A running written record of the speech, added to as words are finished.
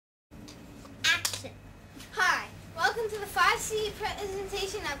classy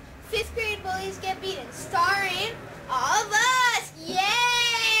presentation of 5th grade bullies get beaten, starring all of us. Yay!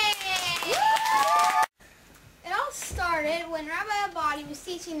 It all started when Rabbi Abadi was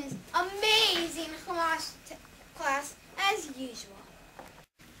teaching his amazing Chumash class as usual.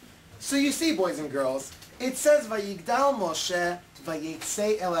 So you see, boys and girls, it says Vayigdal Moshe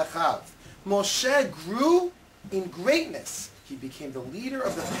Vayetze El Achav. Moshe grew in greatness. He became the leader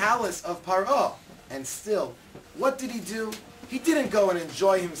of the palace of Paro. And still, what did he do? He didn't go and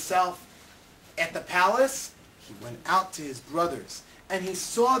enjoy himself at the palace. He went out to his brothers, and he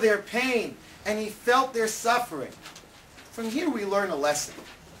saw their pain, and he felt their suffering. From here we learn a lesson.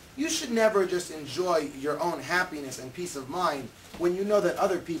 You should never just enjoy your own happiness and peace of mind when you know that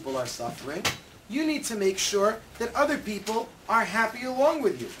other people are suffering. You need to make sure that other people are happy along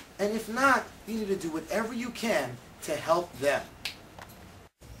with you. And if not, you need to do whatever you can to help them.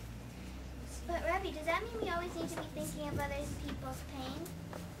 But Rabbi, does that mean we always need to be thinking of other people's pain?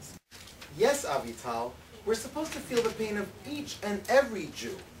 Yes, Avital, we're supposed to feel the pain of each and every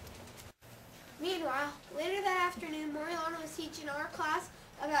Jew. Meanwhile, later that afternoon, Moriana was teaching our class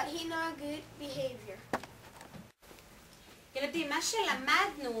about good behavior. ילדים, מה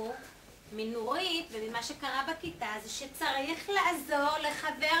שלמדנו מנורית וממה שקרה בכיתה זה שצריך לעזור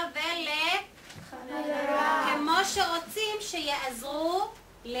לחבר ולחברה. כמו שרוצים שיעזרו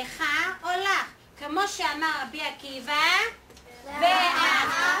לך או לך. כמו שאמר רבי עקיבא,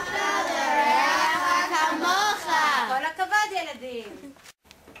 ואהבת לרעך כמוך. כל הכבוד ילדים.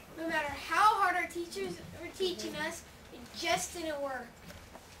 No matter how hard our teachers were teaching us, it just didn't work.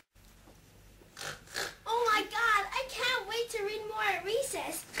 Oh my God, I can't wait to read more at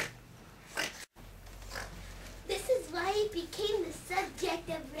recess. This is why it became the subject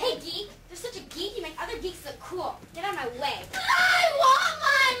of... Hey geek, you're such a geek, you make other geeks look cool. Get out of my way. I want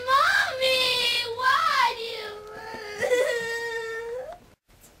my mommy! Why do you...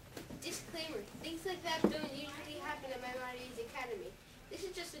 Disclaimer, things like that don't usually happen at Maimonides Academy. This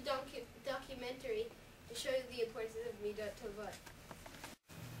is just a documentary to show you the importance of Midat Tovot.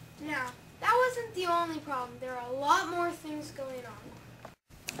 Now, that wasn't the only problem. There are a lot more things going on.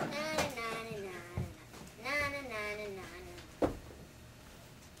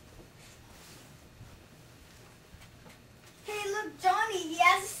 Hey, look, Johnny, he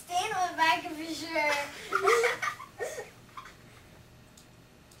has a stain on the back of his shirt.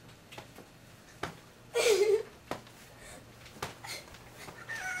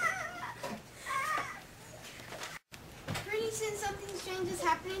 Pretty soon something strange is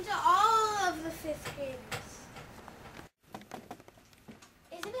happening to all of the 5th graders.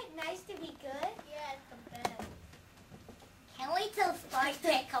 Isn't it nice to be good? Yeah, it's the best. Can't wait till Star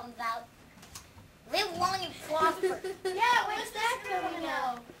Trek comes out. Live long and prosper. Yeah, when's that coming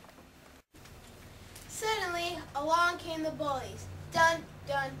out? Suddenly, along came the bullies. Dun,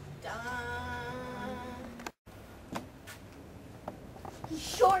 dun, dun. He's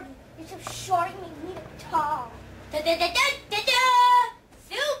shorty. You're so shorty makes me look tall. Da-da-da-da-da-da!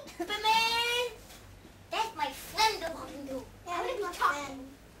 Superman! That's my friend that I can do. Yeah, I'm that's gonna my be talking. friend.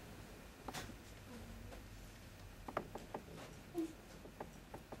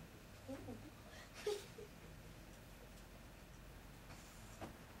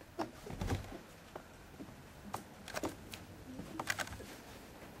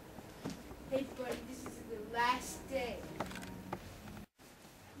 Hey, buddy, this is the last day.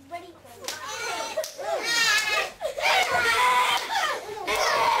 Buddy.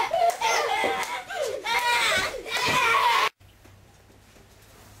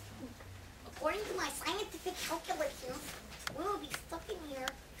 According to my scientific calculations, we will be stuck in here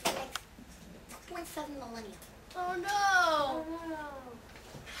for the next 2.7 millennia. Oh no!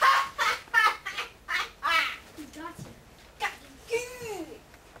 He got you. Got you.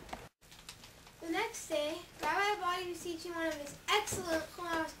 The next day, Rabbi Abadi was teaching one of his excellent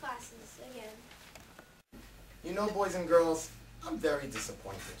Chumash classes again. You know, boys and girls, I'm very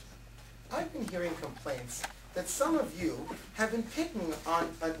disappointed. I've been hearing complaints that some of you have been picking on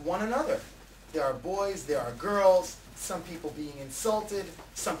one another. There are boys, there are girls, some people being insulted,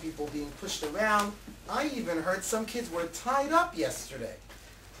 some people being pushed around. I even heard some kids were tied up yesterday.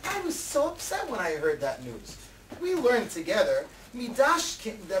 I was so upset when I heard that news. We learned together, Midash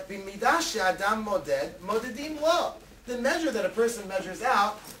Adam Moded, Modedim Lo. The measure that a person measures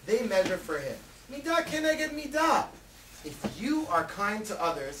out, they measure for him. Midah keneged midah. If you are kind to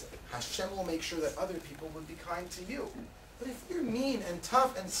others, Hashem will make sure that other people will be kind to you. But if you're mean and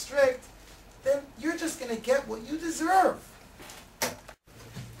tough and strict, then you're just going to get what you deserve.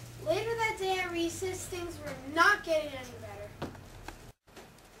 Later that day at recess, things were not getting any better.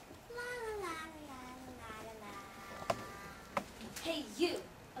 Hey, you!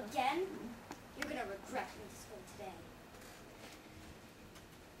 Again? You're gonna regret coming to school today.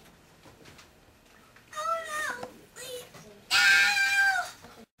 Oh no! Please.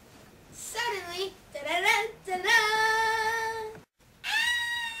 Suddenly, da-da-da-da-da!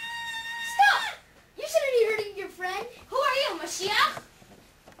 Stop! You shouldn't be hurting your friend. Who are you, Mashiach?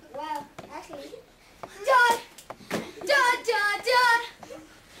 Well, actually, Dun! Dun, dun, dun!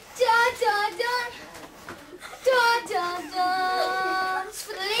 Dun, dun, dun! Dun, dun, dun! It's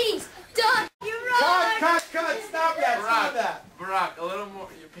for the ladies! Dun! You're right! Cut! Stop that! Stop that! Barack, a little more.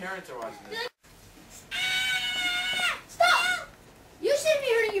 Your parents are watching this. Stop! You shouldn't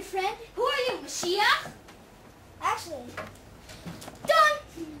be hurting your friend. Who are you, Mashiach? actually, Dun!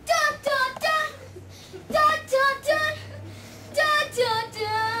 Dun, dun, dun! Dun, dun, dun! Dun, dun,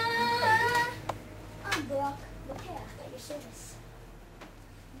 dun! I'm Brock. Okay, at your service.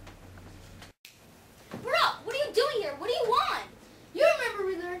 Bro, what are you doing here? What do you want? You remember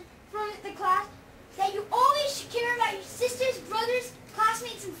we learned from the class that you always should care about your sisters, brothers,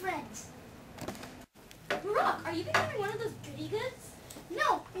 classmates, and friends. Barack, are you becoming one of those goody goods?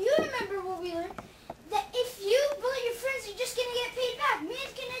 No, you remember what we learned? That if you bully your friends, you're just gonna get paid back.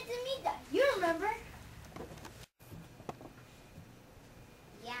 Mia's gonna demean that. You remember?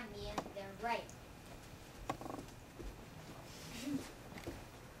 Yeah, Mia, they're right.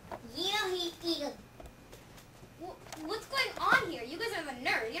 What's going on here? You guys are the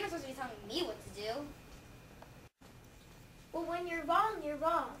nerds. You're not supposed to be telling me what to do. Well, when you're wrong, you're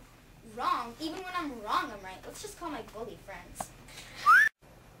wrong. Wrong? Even when I'm wrong, I'm right. Let's just call my bully friends.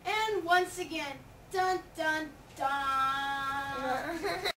 And once again, dun dun dun!